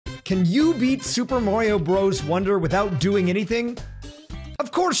Can you beat Super Mario Bros. Wonder without doing anything?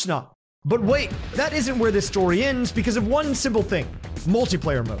 Of course not. But wait, that isn't where this story ends because of one simple thing: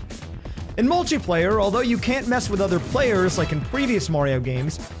 multiplayer mode. In multiplayer, although you can't mess with other players like in previous Mario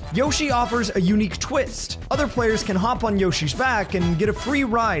games, Yoshi offers a unique twist. Other players can hop on Yoshi's back and get a free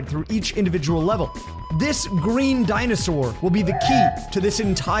ride through each individual level. This green dinosaur will be the key to this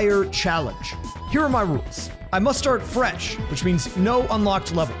entire challenge. Here are my rules. I must start fresh, which means no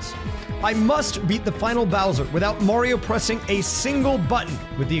unlocked levels. I must beat the final Bowser without Mario pressing a single button,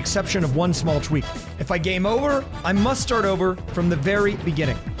 with the exception of one small tweak. If I game over, I must start over from the very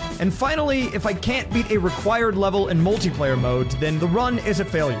beginning. And finally, if I can't beat a required level in multiplayer mode, then the run is a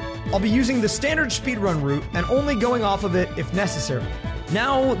failure. I'll be using the standard speedrun route and only going off of it if necessary.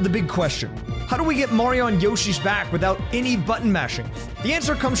 Now, the big question. How do we get Mario on Yoshi's back without any button mashing? The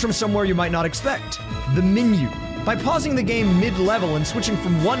answer comes from somewhere you might not expect: the menu. By pausing the game mid-level and switching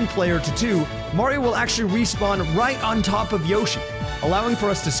from one player to two, Mario will actually respawn right on top of Yoshi, allowing for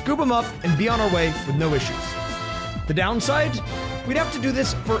us to scoop him up and be on our way with no issues. The downside? We'd have to do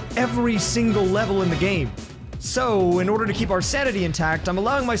this for every single level in the game. So, in order to keep our sanity intact, I'm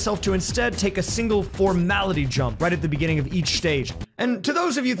allowing myself to instead take a single formality jump right at the beginning of each stage. And to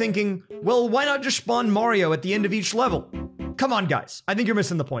those of you thinking, well, why not just spawn Mario at the end of each level? Come on, guys. I think you're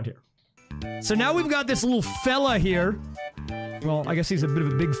missing the point here. So now we've got this little fella here. Well, I guess he's a bit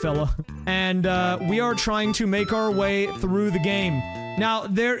of a big fella. And we are trying to make our way through the game. Now,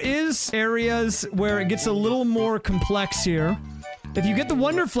 there is areas where it gets a little more complex here. If you get the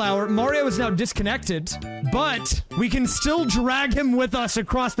Wonder Flower, Mario is now disconnected, but we can still drag him with us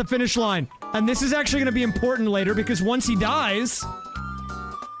across the finish line. And this is actually going to be important later, because once he dies...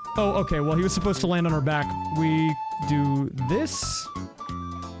 Oh, okay, well, he was supposed to land on our back. We do this...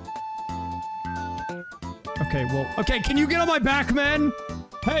 Okay, well, okay, can you get on my back, man?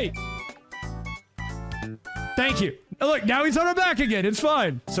 Hey! Thank you. Oh, look, now he's on our back again, it's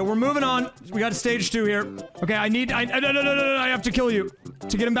fine. So we're moving on. We got stage 2 here. Okay, no, I have to kill you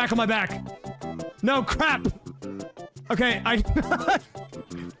to get him back on my back. No, crap! Okay, I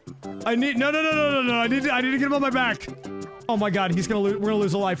need, no, I need to get him on my back. Oh my god, he's gonna lose, we're gonna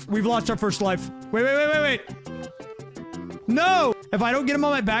lose a life. We've lost our first life. Wait. No! If I don't get him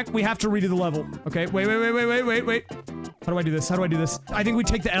on my back, we have to redo the level. Okay, wait. How do I do this? I think we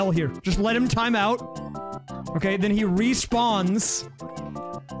take the L here. Just let him time out. Okay, then he respawns.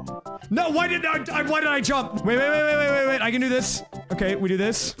 No, why did I jump? Wait. I can do this. Okay, we do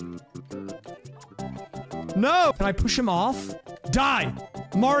this. No! Can I push him off? Die!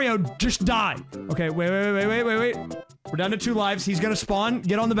 Mario, just die. Okay, wait. We're down to 2 lives. He's gonna spawn.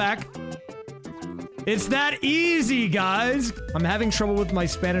 Get on the back. It's that easy, guys! I'm having trouble with my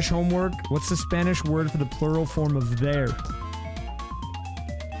Spanish homework. What's the Spanish word for the plural form of there?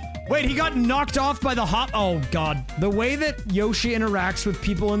 Wait, he got knocked off by the hop- Oh, God. The way that Yoshi interacts with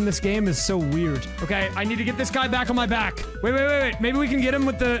people in this game is so weird. Okay, I need to get this guy back on my back. Wait. Maybe we can get him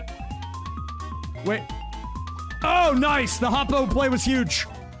with the... Wait. Oh, nice! The hoppo play was huge.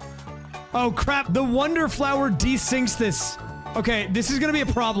 Oh, crap. The Wonder Flower desyncs this. Okay, this is gonna be a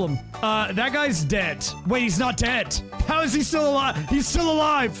problem. That guy's dead. Wait, he's not dead. How is he still alive? He's still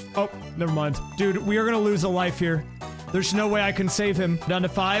alive! Oh, never mind. Dude, we are gonna lose a life here. There's no way I can save him. Down to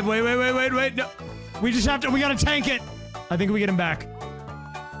 5. Wait. No. We just have to- we gotta tank it! I think we get him back.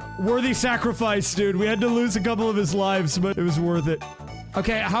 Worthy sacrifice, dude. We had to lose a couple of his lives, but it was worth it.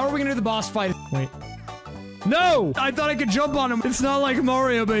 Okay, how are we gonna do the boss fight? Wait. No! I thought I could jump on him. It's not like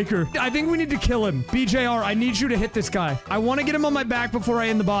Mario Maker. I think we need to kill him. BJR, I need you to hit this guy. I want to get him on my back before I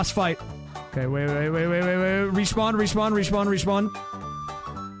end the boss fight. Okay, wait. Respawn.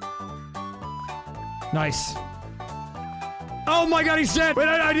 Nice. Oh my god, he's dead! Wait,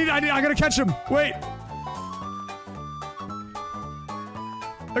 I gotta catch him. Wait.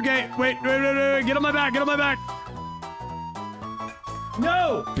 Okay, wait. Get on my back.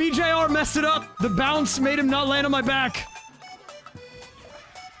 No! BJR messed it up! The bounce made him not land on my back.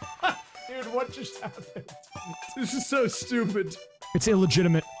 Dude, what just happened? This is so stupid. It's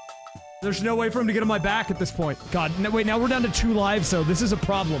illegitimate. There's no way for him to get on my back at this point. God, no, wait, now we're down to 2 lives, though. This is a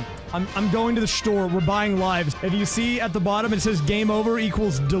problem. I'm going to the store. We're buying lives. If you see at the bottom, it says game over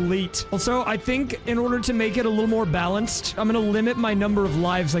equals delete. Also, I think in order to make it a little more balanced, I'm gonna limit my number of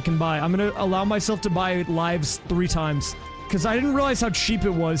lives I can buy. I'm gonna allow myself to buy lives 3 times. Because I didn't realize how cheap it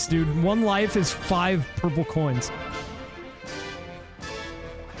was, dude. 1 life is 5 purple coins.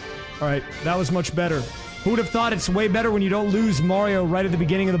 Alright, that was much better. Who would have thought it's way better when you don't lose Mario right at the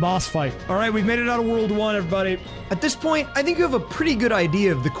beginning of the boss fight? Alright, we've made it out of World 1, everybody. At this point, I think you have a pretty good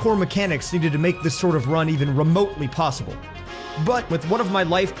idea of the core mechanics needed to make this sort of run even remotely possible. But with one of my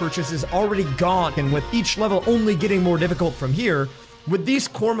life purchases already gone, and with each level only getting more difficult from here, would these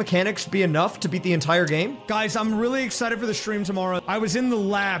core mechanics be enough to beat the entire game? Guys, I'm really excited for the stream tomorrow. I was in the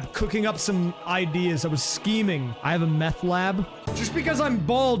lab cooking up some ideas. I was scheming. I have a meth lab. Just because I'm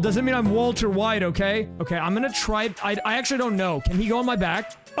bald doesn't mean I'm Walter White, okay? Okay, I'm gonna try. I actually don't know. Can he go on my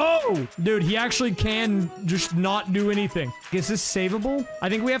back? Oh! Dude, he actually can just not do anything. Is this savable? I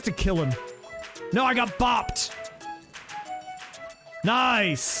think we have to kill him. No, I got bopped.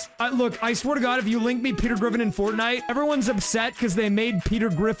 Nice! Look, I swear to God, if you link me Peter Griffin in Fortnite, everyone's upset because they made Peter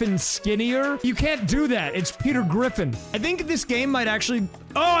Griffin skinnier. You can't do that. It's Peter Griffin. I think this game might actually...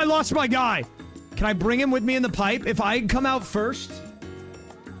 Oh, I lost my guy! Can I bring him with me in the pipe if I come out first?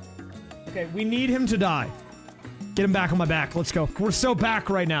 Okay, we need him to die. Get him back on my back. Let's go. We're so back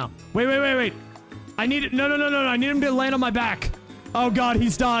right now. Wait. I need it. No. I need him to land on my back. Oh, God,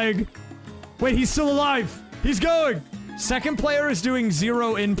 he's dying. Wait, he's still alive. He's going. Second player is doing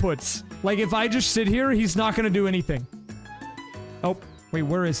 0 inputs. Like, if I just sit here, he's not gonna do anything. Oh, wait,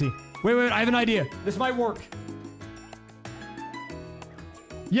 where is he? Wait, I have an idea. This might work.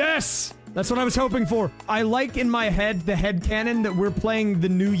 Yes! That's what I was hoping for. I like in my head the headcanon that we're playing the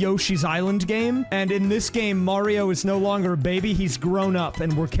new Yoshi's Island game. And in this game, Mario is no longer a baby. He's grown up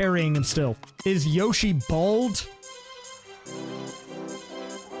and we're carrying him still. Is Yoshi bald?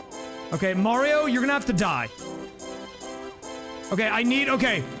 Okay, Mario, you're gonna have to die. Okay,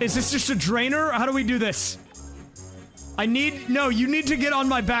 okay, is this just a drainer? How do we do this? No, you need to get on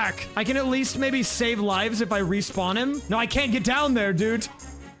my back. I can at least maybe save lives if I respawn him. No, I can't get down there, dude.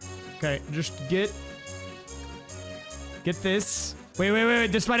 Okay, just get this. Wait,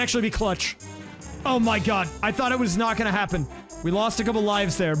 this might actually be clutch. Oh my God, I thought it was not gonna happen. We lost a couple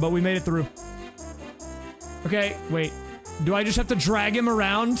lives there, but we made it through. Okay, wait. Do I just have to drag him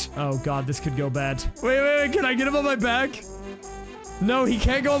around? Oh God, this could go bad. Wait, can I get him on my back? No, he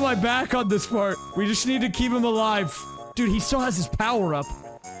can't go on my back on this part. We just need to keep him alive. Dude, he still has his power up.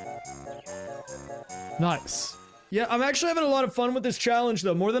 Nice. Yeah, I'm actually having a lot of fun with this challenge,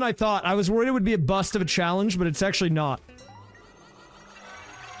 though. More than I thought. I was worried it would be a bust of a challenge, but it's actually not.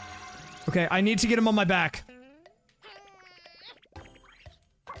 Okay, I need to get him on my back.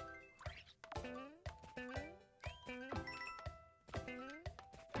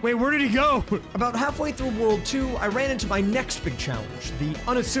 Wait, where did he go? About halfway through World 2, I ran into my next big challenge, the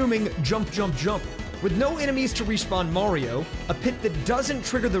unassuming jump. With no enemies to respawn Mario, a pit that doesn't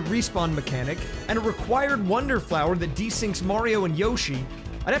trigger the respawn mechanic, and a required Wonder Flower that desyncs Mario and Yoshi,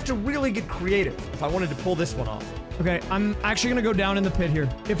 I'd have to really get creative if I wanted to pull this one off. Okay, I'm actually gonna go down in the pit here.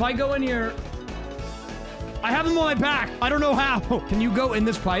 If I go in here... I have him on my back! I don't know how! Can you go in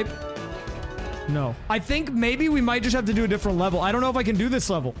this pipe? No. I think maybe we might just have to do a different level. I don't know if I can do this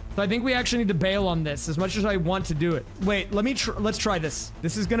level. So I think we actually need to bail on this as much as I want to do it. Wait, let's try this.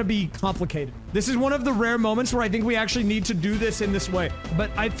 This is gonna be complicated. This is one of the rare moments where I think we actually need to do this in this way.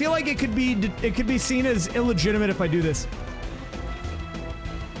 But I feel like it could be seen as illegitimate if I do this.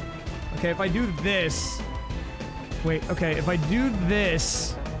 Okay, if I do this... Wait, okay, if I do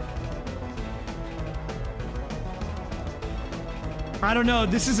this... I don't know,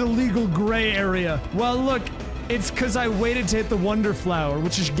 this is a legal gray area. Well, look, it's because I waited to hit the Wonder Flower,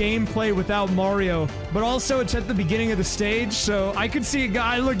 which is gameplay without Mario, but also it's at the beginning of the stage, so I could see a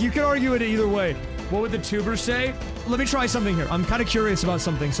guy. Look, you can argue it either way. What would the tuber say? Let me try something here. I'm kind of curious about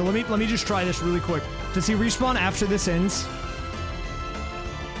something, so let me just try this really quick. Does he respawn after this ends?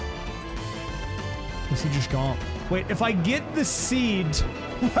 Is he just gone? Wait, if I get the seed,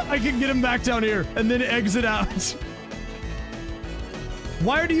 I can get him back down here and then exit out.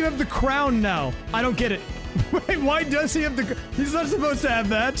 Why do you have the crown now? I don't get it. Wait, why does he have the... He's not supposed to have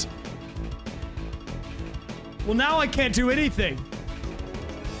that. Well, now I can't do anything.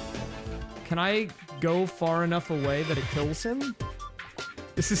 Can I go far enough away that it kills him?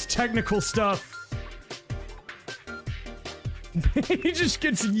 This is technical stuff. He just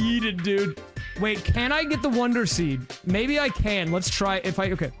gets yeeted, dude. Wait, can I get the Wonder Seed? Maybe I can. Let's try if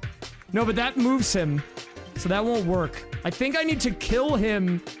I... Okay. No, but that moves him. So that won't work. I think I need to kill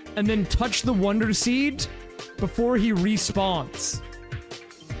him and then touch the Wonder Seed before he respawns.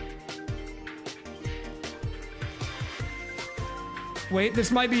 Wait,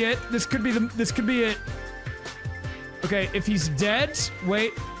 this might be it. This could be it. Okay, if he's dead,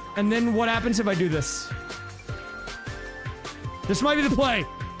 wait. And then what happens if I do this? This might be the play.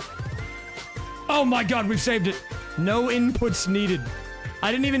 Oh my God, we've saved it. No inputs needed. I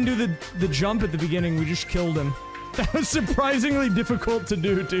didn't even do the jump at the beginning. We just killed him. That was surprisingly difficult to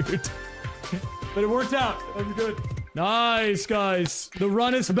do, dude. But it worked out. That was good. Nice, guys. The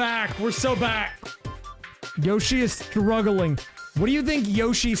run is back. We're so back. Yoshi is struggling. What do you think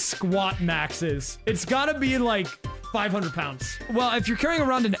Yoshi's squat max is? It's gotta be like 500 pounds. Well, if you're carrying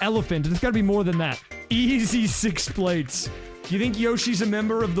around an elephant, it's gotta be more than that. Easy 6 plates. Do you think Yoshi's a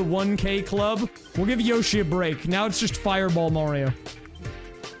member of the 1K club? We'll give Yoshi a break. Now it's just Fireball Mario.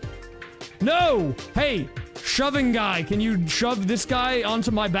 No! Hey, shoving guy, can you shove this guy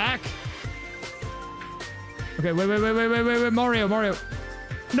onto my back? Okay, wait, Mario.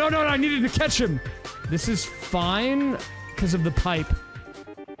 No, I needed to catch him. This is fine because of the pipe.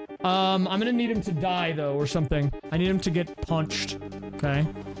 I'm gonna need him to die though, or something. I need him to get punched. Okay.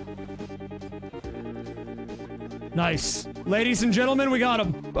 Nice. Ladies and gentlemen, we got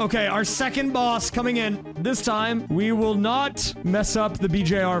him. Okay, our second boss coming in. This time, we will not mess up the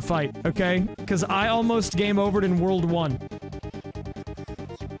BJR fight, okay? Because I almost game overed in World 1.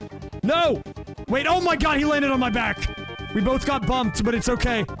 No! Wait, oh my god, he landed on my back! We both got bumped, but it's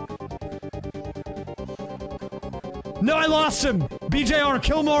okay. No, I lost him! BJR,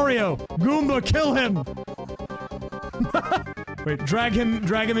 kill Mario! Goomba, kill him! Wait, drag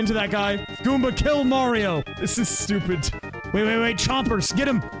him into that guy. Goomba, kill Mario! This is stupid. Wait, Chompers, get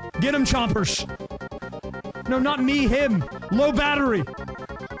him! Get him, Chompers! No, not me, him! Low battery!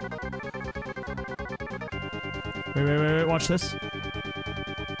 Wait, watch this.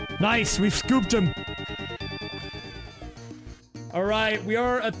 Nice, we've scooped him! Alright, we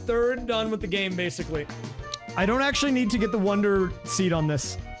are a third done with the game, basically. I don't actually need to get the Wonder Seed on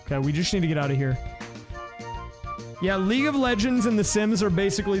this. Okay, we just need to get out of here. Yeah, League of Legends and The Sims are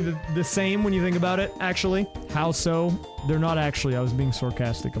basically the same when you think about it, actually. How so? They're not actually, I was being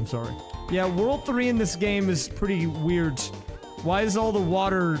sarcastic, I'm sorry. Yeah, World 3 in this game is pretty weird. Why does all the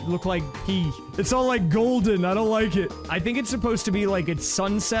water look like pee? It's all like golden, I don't like it. I think it's supposed to be like it's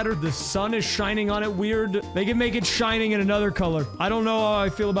sunset or the sun is shining on it weird. They can make it shining in another color. I don't know how I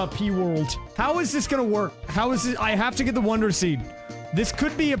feel about P World. How is this gonna work? How is it? I have to get the Wonder Seed. This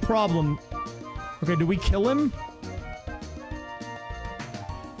could be a problem. Okay, do we kill him?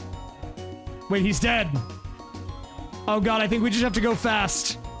 Wait, he's dead. Oh god, I think we just have to go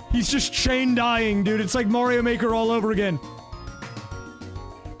fast. He's just chain dying, dude. It's like Mario Maker all over again.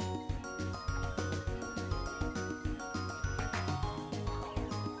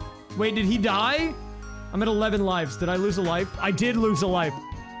 Wait, did he die? I'm at 11 lives. Did I lose a life? I did lose a life.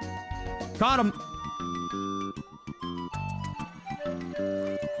 Caught him.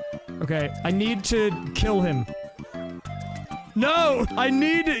 Okay, I need to kill him. No! I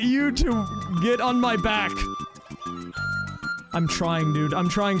need you to get on my back. I'm trying, dude. I'm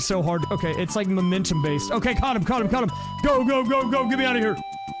trying so hard. Okay, it's like momentum-based. Okay, caught him. Go, get me out of here.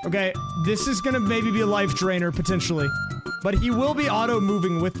 Okay, this is gonna maybe be a life drainer, potentially. But he will be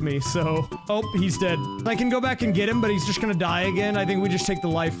auto-moving with me, so... Oh, he's dead. I can go back and get him, but he's just gonna die again. I think we just take the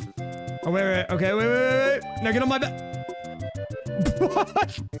life. Oh, wait. Okay, wait. Now get on my back.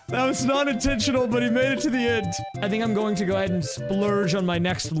 What? That was not intentional, but he made it to the end. I think I'm going to go ahead and splurge on my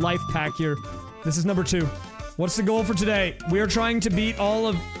next life pack here. This is number 2. What's the goal for today? We are trying to beat all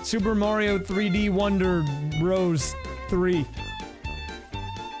of Super Mario 3D Wonder Bros. 3.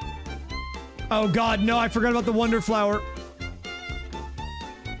 Oh god, no, I forgot about the Wonder Flower.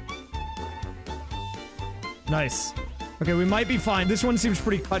 Nice. Okay, we might be fine. This one seems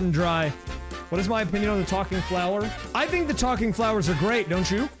pretty cut and dry. What is my opinion on the talking flower? I think the talking flowers are great, don't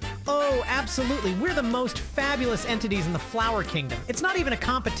you? Oh, absolutely. We're the most fabulous entities in the Flower Kingdom. It's not even a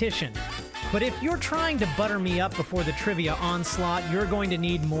competition. But if you're trying to butter me up before the trivia onslaught, you're going to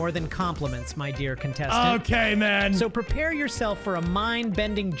need more than compliments, my dear contestant. Okay, man. So prepare yourself for a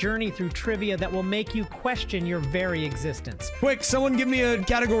mind-bending journey through trivia that will make you question your very existence. Quick, someone give me a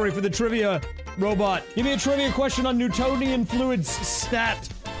category for the trivia robot. Give me a trivia question on Newtonian fluids stat.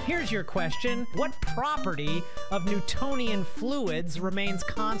 Here's your question. What property of Newtonian fluids remains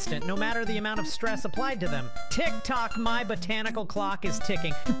constant no matter the amount of stress applied to them? Tick-tock, my botanical clock is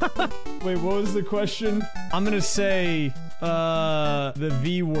ticking. Wait, what was the question? I'm gonna say, the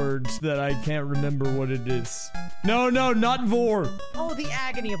V words that I can't remember what it is. No, not vor. Oh, the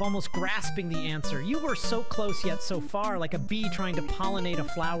agony of almost grasping the answer. You were so close yet so far, like a bee trying to pollinate a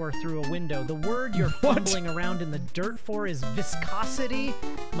flower through a window. The word you're fumbling around in the dirt for is viscosity,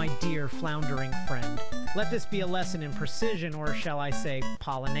 my dear floundering friend. Let this be a lesson in precision, or shall I say,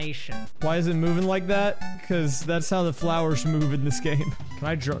 pollination. Why is it moving like that? Because that's how the flowers move in this game. Can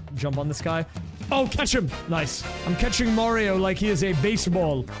I jump on this guy? Oh, catch him! Nice. I'm catching Mario like he is a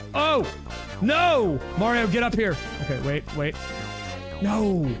baseball. Oh! No! Mario, get up here. Okay, wait.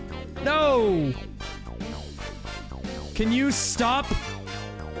 No! Can you stop?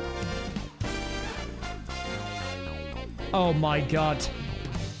 Oh my god.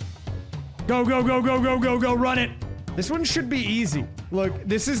 Go, run it! This one should be easy. Look,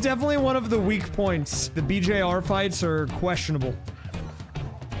 this is definitely one of the weak points. The BJR fights are questionable.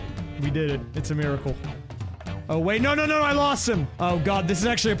 We did it. It's a miracle. Oh, wait. No, no, no, I lost him. Oh, God. This is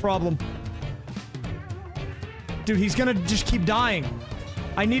actually a problem. Dude, he's gonna just keep dying.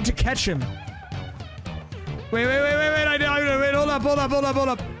 I need to catch him. Wait, wait, wait, wait, wait. Wait, hold up, hold up, hold up, hold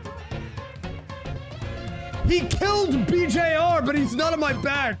up. He killed BJR, but he's not on my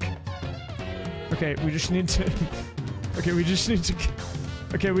back. Okay, we just need to... Okay, we just need to...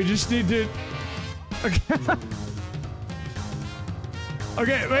 Okay, we just need to... Okay.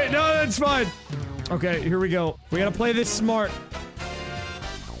 Okay, wait, no, that's fine. Okay, here we go. We gotta play this smart.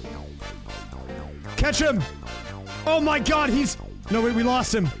 Catch him! Oh my god, he's... No, wait, we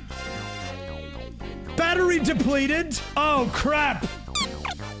lost him. Battery depleted? Oh, crap.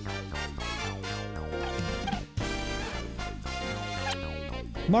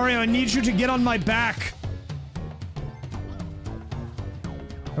 Mario, I need you to get on my back.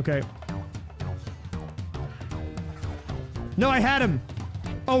 Okay. No, I had him.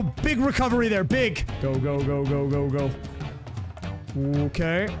 Oh, big recovery there, big. Go, go, go, go, go, go.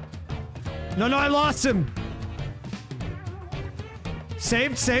 Okay. No, no, I lost him.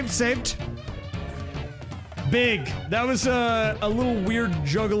 Saved, saved, saved. Big. That was a little weird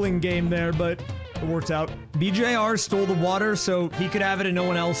juggling game there, but it worked out. BJR stole the water so he could have it and no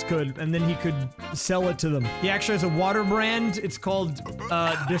one else could, and then he could sell it to them. He actually has a water brand. It's called,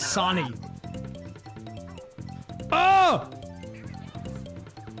 Dasani. Oh!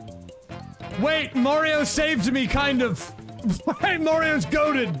 Wait, Mario saved me, kind of. Wait, Mario's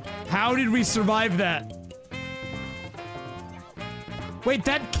goated. How did we survive that? Wait,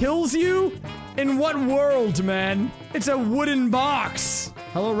 that kills you? In what world, man? It's a wooden box.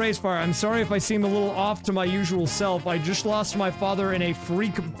 Hello, raysfire. I'm sorry if I seem a little off to my usual self. I just lost my father in a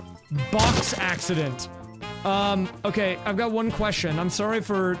freak box accident. Okay, I've got one question. I'm sorry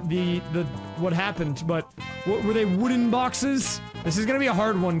for what happened, but were they wooden boxes? This is gonna be a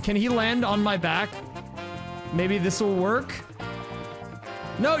hard one. Can he land on my back? Maybe this will work?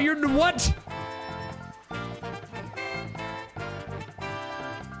 No, you're- what?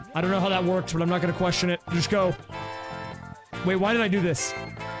 I don't know how that worked, but I'm not gonna question it. Just go. Wait, why did I do this?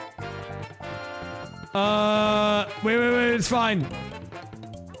 Wait, wait, wait, it's fine.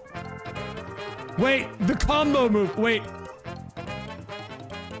 Wait, the combo move, wait.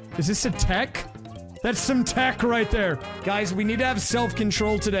 Is this a tech? That's some tech right there. Guys, we need to have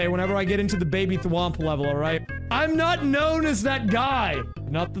self-control today whenever I get into the baby thwomp level, alright? I'm not known as that guy.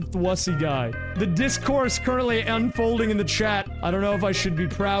 Not the Thwussy guy. The discourse currently unfolding in the chat. I don't know if I should be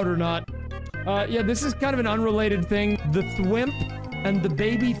proud or not. Yeah, this is kind of an unrelated thing. The thwimp and the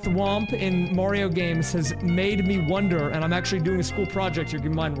baby thwomp in Mario games has made me wonder, and I'm actually doing a school project here, keep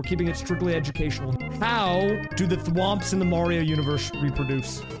in mind, we're keeping it strictly educational. How do the thwomps in the Mario universe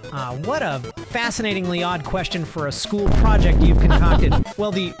reproduce? What a fascinatingly odd question for a school project you've concocted.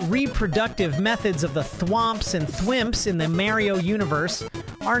 Well, the reproductive methods of the thwomps and thwimps in the Mario universe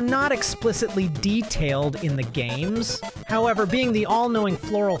are not explicitly detailed in the games. However, being the all-knowing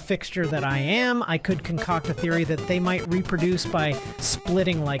floral fixture that I am, I could concoct a theory that they might reproduce by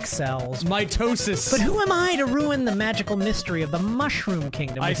splitting like cells. Mitosis. But who am I to ruin the magical mystery of the Mushroom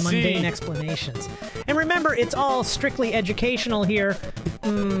Kingdom with mundane explanations? And remember, it's all strictly educational here.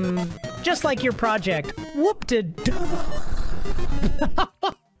 Just like your project. Whoop-de-doo.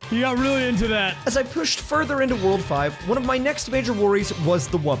 You got really into that. As I pushed further into World 5, one of my next major worries was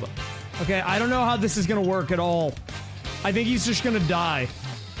the Wubba. Okay, I don't know how this is gonna work at all. I think he's just gonna die.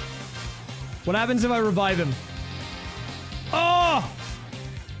 What happens if I revive him? Oh!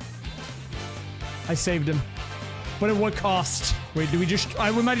 I saved him. But at what cost? Wait, do we just-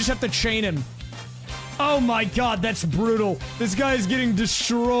 we might just have to chain him. Oh my god, that's brutal. This guy is getting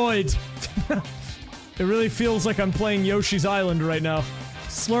destroyed. It really feels like I'm playing Yoshi's Island right now.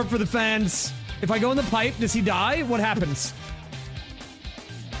 Slurp for the fans. If I go in the pipe, does he die? What happens?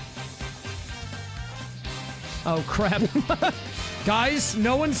 Oh, crap. Guys,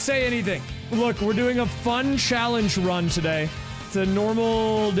 no one say anything. Look, we're doing a fun challenge run today. It's a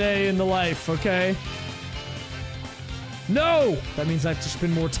normal day in the life, okay? No! That means I have to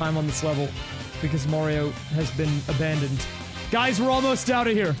spend more time on this level because Mario has been abandoned. Guys, we're almost out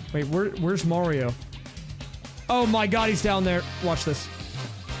of here. Wait, where's Mario? Oh my god, he's down there. Watch this.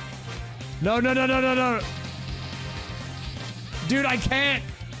 No, no, no, no, no, no. Dude, I can't.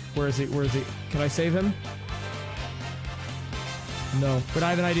 Where is he? Where is he? Can I save him? No. But I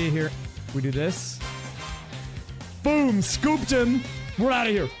have an idea here. We do this. Boom! Scooped him. We're out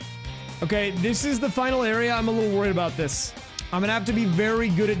of here. Okay, this is the final area. I'm a little worried about this. I'm gonna have to be very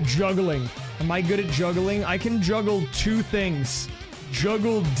good at juggling. Am I good at juggling? I can juggle 2 things.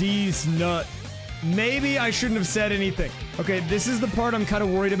 Juggle D's nut. Maybe I shouldn't have said anything. Okay, this is the part I'm kind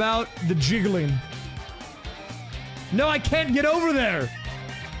of worried about. The jiggling. No, I can't get over there.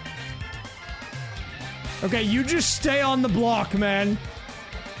 Okay, you just stay on the block, man.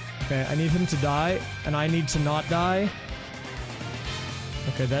 Okay, I need him to die, and I need to not die.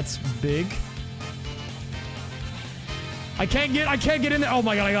 Okay, that's big. I can't get in there. Oh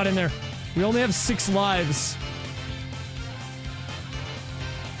my god, I got in there. We only have 6 lives.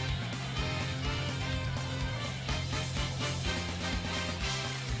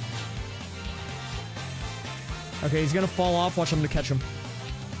 Okay, he's gonna fall off. Watch him to catch him.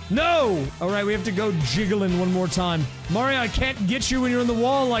 No! Alright, we have to go jiggling one more time. Mario, I can't get you when you're in the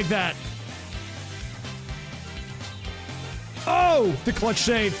wall like that. Oh! The clutch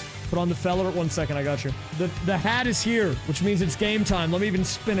save. Put on the feller. 1 second, I got you. The hat is here, which means it's game time. Let me even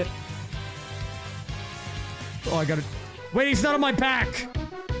spin it. Oh, I got it. Wait, he's not on my back!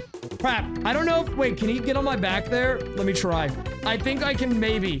 Crap. I don't know if- wait, can he get on my back there? Let me try. I think I can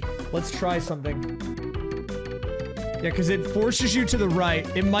maybe. Let's try something. Yeah, because it forces you to the right.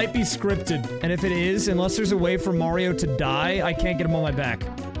 It might be scripted. And if it is, unless there's a way for Mario to die, I can't get him on my back.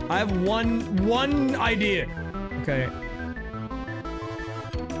 I have one idea. Okay.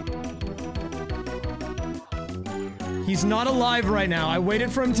 He's not alive right now. I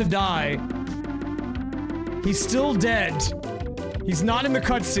waited for him to die. He's still dead. He's not in the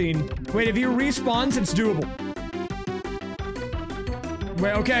cutscene. Wait, if he respawns, it's doable.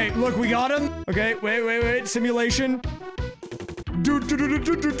 Wait, okay, look, we got him. Okay, wait, simulation. You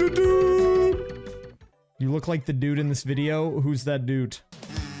look like the dude in this video. Who's that dude?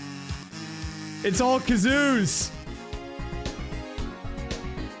 It's all kazoos.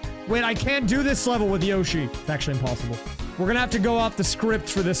 Wait, I can't do this level with Yoshi. It's actually impossible. We're gonna have to go off the script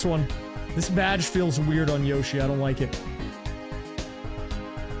for this one. This badge feels weird on Yoshi. I don't like it.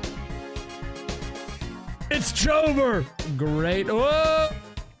 It's Jover! Great. Whoa!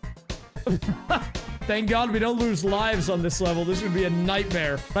 Thank God we don't lose lives on this level. This would be a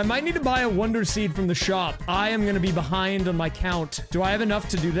nightmare. I might need to buy a Wonder Seed from the shop. I am gonna be behind on my count. Do I have enough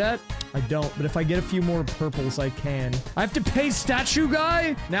to do that? I don't, but if I get a few more purples, I can. I have to pay statue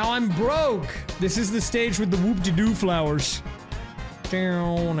guy? Now I'm broke. This is the stage with the whoop-de-doo flowers.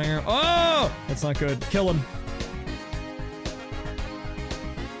 Oh! That's not good. Kill him.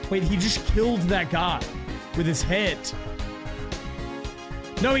 Wait, he just killed that guy with his head.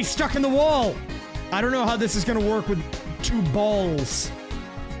 No, he's stuck in the wall. I don't know how this is gonna work with 2 balls.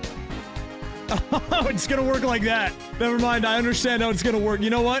 Oh, it's gonna work like that. Never mind, I understand how it's gonna work. You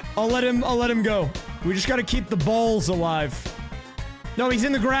know what? I'll let him go. We just gotta keep the balls alive. No, he's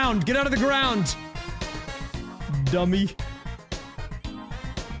in the ground. Get out of the ground. Dummy.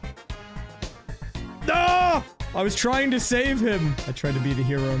 No! I was trying to save him. I tried to be the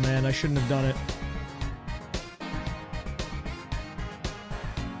hero, man. I shouldn't have done it.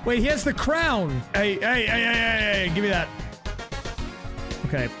 Wait, he has the crown. Hey, give me that.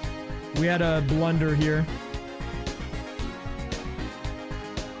 Okay. We had a blunder here.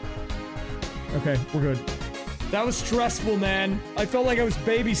 Okay, we're good. That was stressful, man. I felt like I was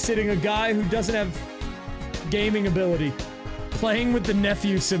babysitting a guy who doesn't have gaming ability. Playing with the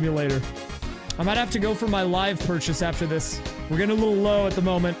nephew simulator. I might have to go for my live purchase after this. We're getting a little low at the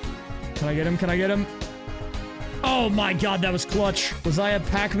moment. Can I get him? Can I get him? Oh my god, that was clutch. Was I a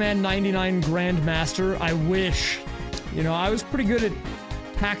Pac-Man 99 Grandmaster? I wish. You know, I was pretty good at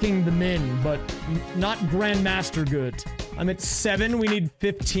packing the min, but not Grandmaster good. I'm at 7, we need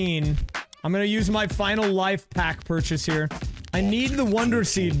 15. I'm gonna use my final life pack purchase here. I need the Wonder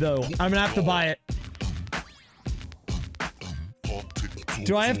Seed, though. I'm gonna have to buy it.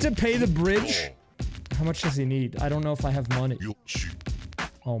 Do I have to pay the bridge? How much does he need? I don't know if I have money.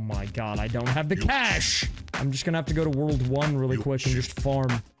 Oh my god, I don't have the cash! I'm just gonna have to go to World 1 really quick and just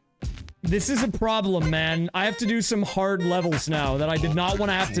farm. This is a problem, man. I have to do some hard levels now that I did not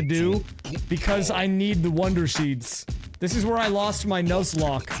want to have to do because I need the Wonder Seeds. This is where I lost my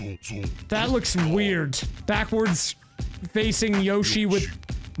Nuzlocke. That looks weird. Backwards facing Yoshi with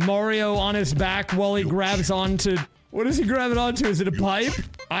Mario on his back while he grabs onto... What is he grabbing onto? Is it a pipe?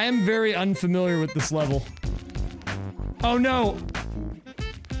 I am very unfamiliar with this level. Oh no!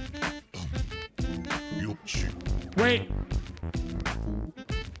 Wait.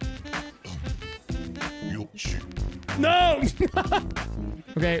 No!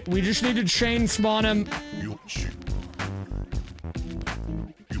 Okay, we just need to chain spawn him.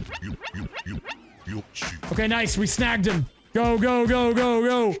 Okay, nice. We snagged him. Go, go, go, go,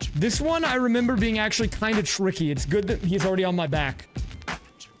 go. This one I remember being actually kind of tricky. It's good that he's already on my back.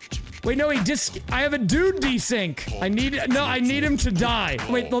 Wait, no, I have a dude desync. I need him to die.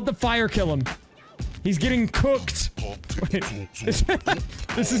 Wait, let the fire kill him. He's getting cooked. Wait,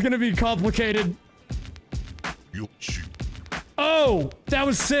 this is gonna be complicated. Oh, that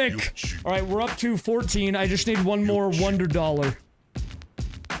was sick. All right, we're up to 14. I just need one more wonder dollar.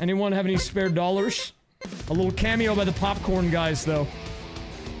 Anyone have any spare dollars? A little cameo by the popcorn guys, though.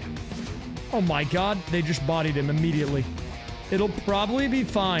 Oh my god, they just bodied him immediately. It'll probably be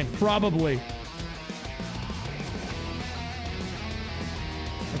fine. Probably.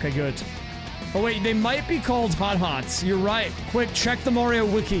 Okay, good. Oh wait, they might be called Hot Hots. You're right. Quick, check the Mario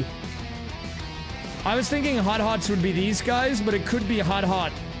wiki. I was thinking Hot Hots would be these guys, but it could be Hot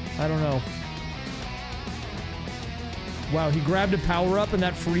Hot. I don't know. Wow, he grabbed a power-up and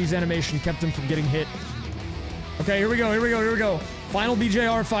that freeze animation kept him from getting hit. Okay, here we go, here we go, here we go. Final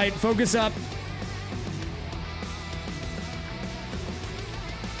BJR fight. Focus up.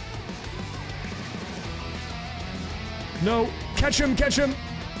 No. Catch him, catch him.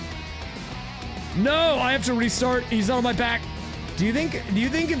 No, I have to restart. He's not on my back. Do you think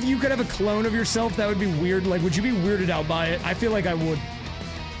if you could have a clone of yourself, that would be weird? Like, would you be weirded out by it? I feel like I would.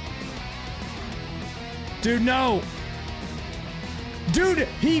 Dude, no. Dude,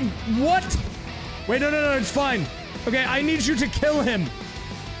 what? Wait, no, it's fine. Okay, I need you to kill him.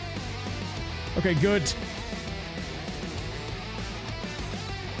 Okay, good.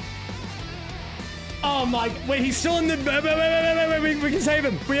 Oh my, wait, he's still in the, wait, we can save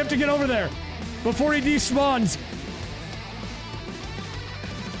him. We have to get over there before he despawns.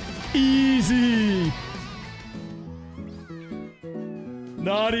 Easy.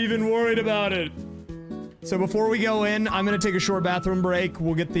 Not even worried about it. So before we go in, I'm gonna take a short bathroom break.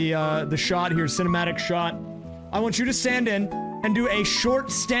 We'll get the shot here, cinematic shot. I want you to stand in and do a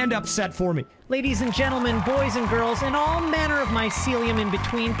short stand-up set for me. Ladies and gentlemen, boys and girls, and all manner of mycelium in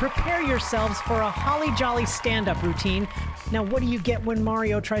between, prepare yourselves for a holly jolly stand-up routine. Now, what do you get when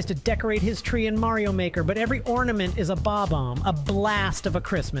Mario tries to decorate his tree in Mario Maker, but every ornament is a Bob-Omb, a blast of a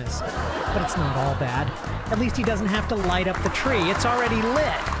Christmas. But it's not all bad. At least he doesn't have to light up the tree. It's already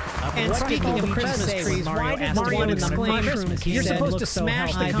lit. And speaking of Christmas trees, why did Mario exclaim Christmas? You're supposed to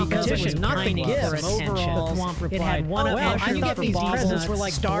smash the competition, not the gifts. It had one of I thought these presents were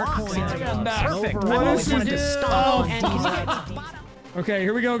like star coins. Perfect. I always wanted to stop. Okay,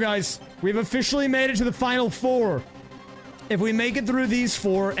 here we go, guys. We've officially made it to the final four. If we make it through these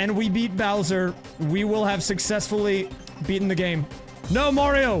four and we beat Bowser, we will have successfully beaten the game. No,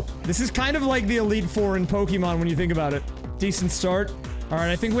 Mario! This is kind of like the Elite Four in Pokemon when you think about it. Decent start. Alright,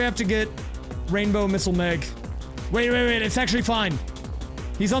 I think we have to get Rainbow Missile Meg. Wait, it's actually fine.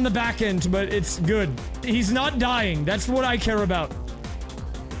 He's on the back end, but it's good. He's not dying. That's what I care about.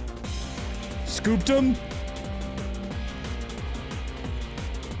 Scooped him.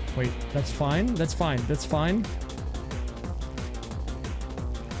 Wait, that's fine. That's fine. That's fine.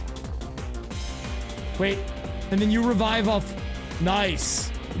 Wait, and then you revive off...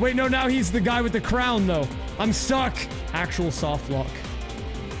 Nice. Wait, no, now he's the guy with the crown, though. I'm stuck. Actual soft lock.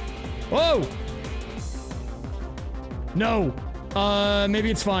 Whoa! No. Maybe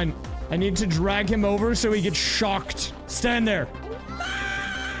it's fine. I need to drag him over so he gets shocked. Stand there.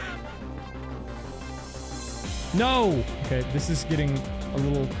 No! Okay, this is getting a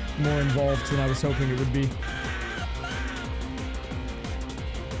little more involved than I was hoping it would be.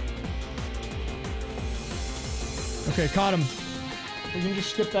 Okay, caught him. We can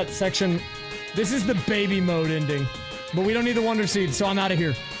just skip that section. This is the baby mode ending. But we don't need the Wonder Seed, so I'm out of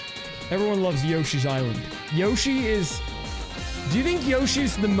here. Everyone loves Yoshi's Island. Yoshi is... Do you think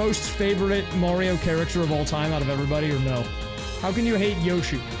Yoshi's the most favorite Mario character of all time out of everybody, or no? How can you hate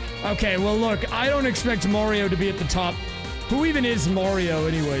Yoshi? Okay, well look, I don't expect Mario to be at the top. Who even is Mario,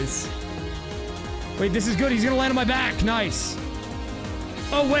 anyways? Wait, this is good. He's gonna land on my back. Nice.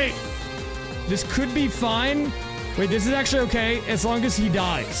 Oh, wait. This could be fine. Wait, this is actually okay, as long as he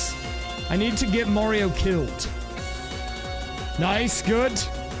dies. I need to get Mario killed. Nice, good.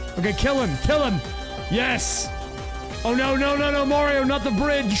 Okay, kill him, kill him. Yes. Oh, no, Mario, not the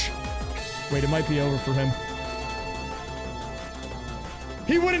bridge. Wait, it might be over for him.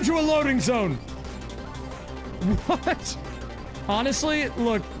 He went into a loading zone. What? Honestly,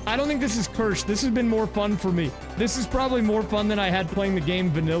 look, I don't think this is cursed. This has been more fun for me. This is probably more fun than I had playing the game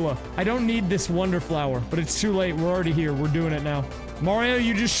vanilla. I don't need this Wonder Flower, but it's too late. We're already here. We're doing it now. Mario,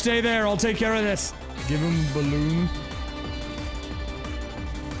 you just stay there. I'll take care of this. Give him a balloon.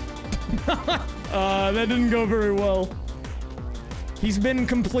 That didn't go very well. He's been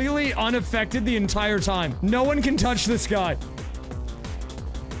completely unaffected the entire time. No one can touch this guy.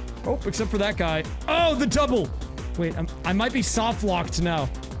 Oh, except for that guy. Oh, the double! Wait, I might be soft-locked now.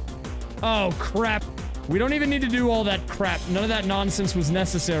 Oh, crap. We don't even need to do all that crap. None of that nonsense was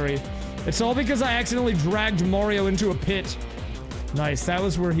necessary. It's all because I accidentally dragged Mario into a pit. Nice, that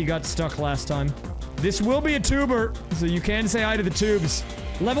was where he got stuck last time. This will be a tuber, so you can say hi to the tubes.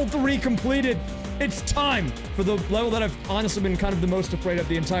 Level 3 completed. It's time for the level that I've honestly been kind of the most afraid of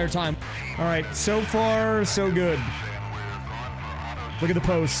the entire time. Alright, so far, so good. Look at the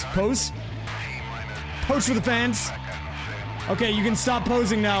pose. Pose? Pose for the fans. Okay, you can stop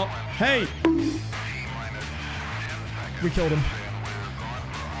posing now. Hey! We killed him.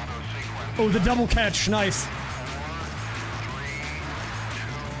 Oh, the double catch. Nice.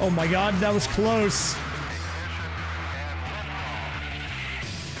 Oh my god, that was close.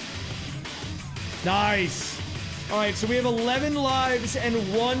 Nice. Alright, so we have 11 lives and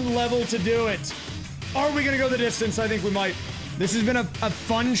 1 level to do it. Are we gonna go the distance? I think we might. This has been a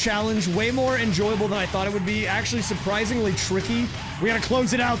fun challenge, way more enjoyable than I thought it would be. Actually, surprisingly tricky. We gotta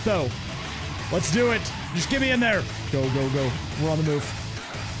close it out, though. Let's do it. Just get me in there. Go, go, go. We're on the move.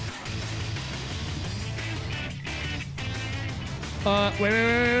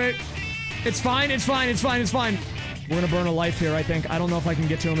 Wait. It's fine, it's fine, it's fine, it's fine. We're gonna burn a life here, I think. I don't know if I can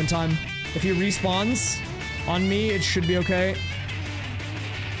get to him in time. If he respawns on me, it should be okay.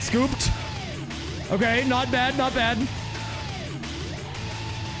 Scooped. Okay, not bad, not bad.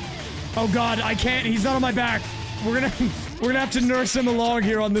 Oh god, I can't. He's not on my back. We're gonna have to nurse him along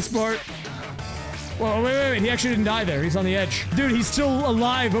here on this part. Whoa, wait. He actually didn't die there. He's on the edge. Dude, he's still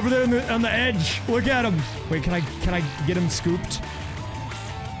alive over there on the edge. Look at him. Wait, can I get him scooped?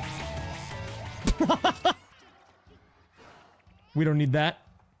 We don't need that.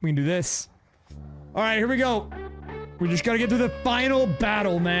 We can do this. Alright, here we go. We just gotta get to the final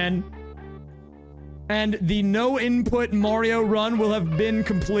battle, man. And the no-input Mario run will have been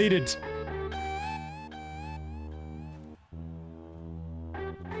completed.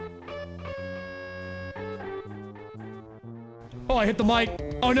 Oh, I hit the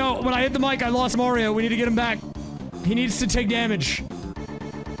mic. Oh no, when I hit the mic, I lost Mario. We need to get him back. He needs to take damage.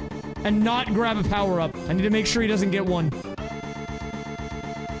 And not grab a power-up. I need to make sure he doesn't get one.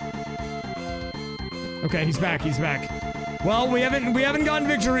 Okay, he's back, he's back. Well, we haven't gotten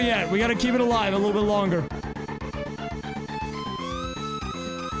victory yet. We gotta keep it alive a little bit longer.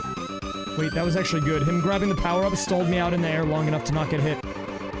 Wait, that was actually good. Him grabbing the power-up stalled me out in the air long enough to not get hit.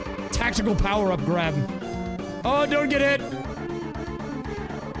 Tactical power-up grab. Oh, don't get hit!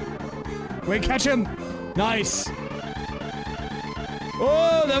 Wait, catch him! Nice!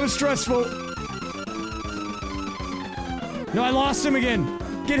 Oh, that was stressful. No, I lost him again.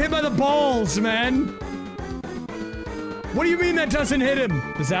 Get hit by the balls, man. What do you mean that doesn't hit him?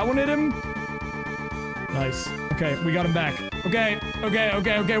 Does that one hit him? Nice. Okay, we got him back. Okay,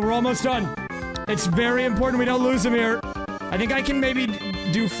 we're almost done. It's very important we don't lose him here. I think I can maybe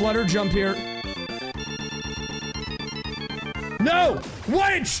do flutter jump here. No!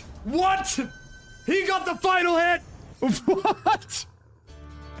 Wait! What? He got the final hit! What?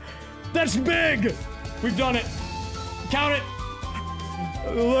 That's big! We've done it. Count it.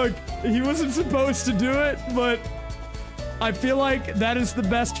 Look, he wasn't supposed to do it, but I feel like that is the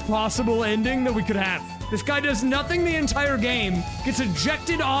best possible ending that we could have. This guy does nothing the entire game, gets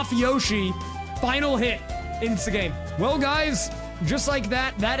ejected off Yoshi, final hit, ends the game. Well, guys, just like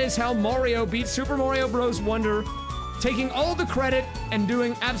that, that is how Mario beat Super Mario Bros. Wonder, taking all the credit and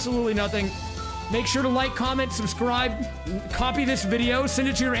doing absolutely nothing. Make sure to like, comment, subscribe, copy this video, send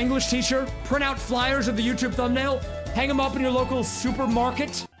it to your English teacher, print out flyers of the YouTube thumbnail, hang them up in your local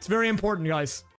supermarket. It's very important, guys.